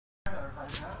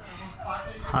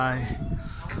Hi,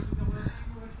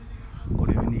 good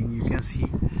evening. You can see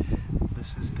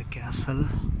this is the castle.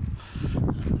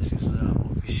 This is the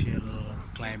official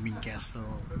climbing castle.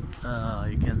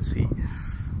 You can see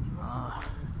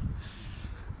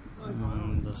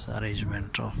this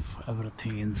arrangement of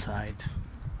everything inside,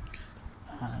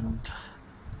 and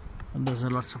there's a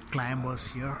lots of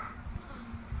climbers here.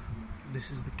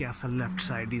 This is the castle. Left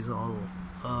side is all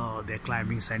their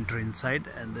climbing center inside,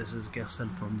 and this is castle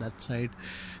from that side.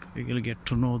 We will get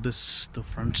to know this. The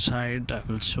front side I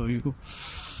will show you,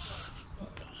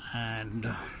 and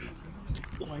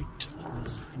quite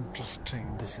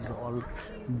interesting. This is all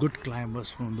good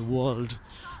climbers from the world.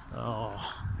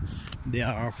 They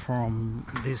are from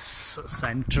this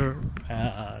center.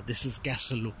 This is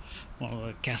Castel,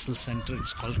 Castle Center.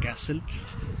 It's called Castle,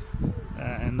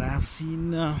 and I have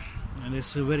seen. And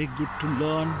it's very good to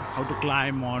learn how to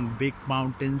climb on big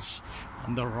mountains,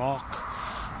 on the rock,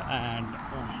 and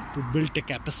to build a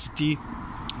capacity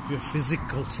of your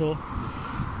physique also.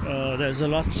 There's a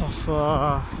lots of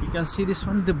you can see this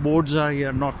one. The boards are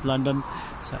here, North London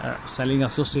Sailing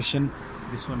Association.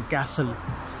 This one, Castle,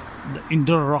 the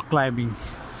indoor rock climbing,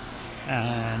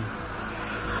 and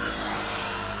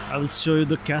I will show you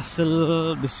the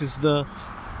castle. This is the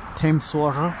Thames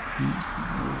water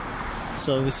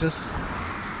services.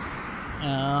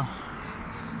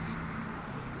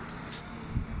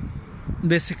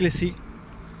 Basically, see,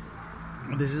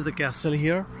 this is the castle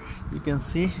here. You can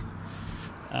see,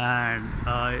 and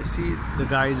you see the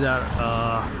guys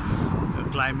are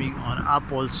climbing on up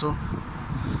also.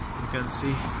 You can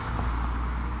see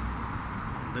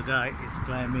the guy is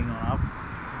climbing on up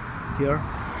here.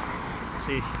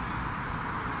 See,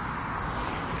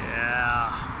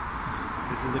 yeah.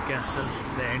 This is the castle.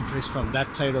 The entry is from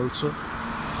that side also.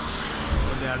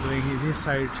 What they are doing in this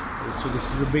side also.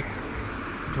 This is a big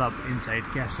club inside,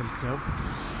 Castle Club.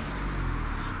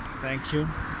 Thank you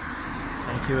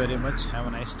very much. Have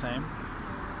a nice time.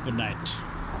 Good night.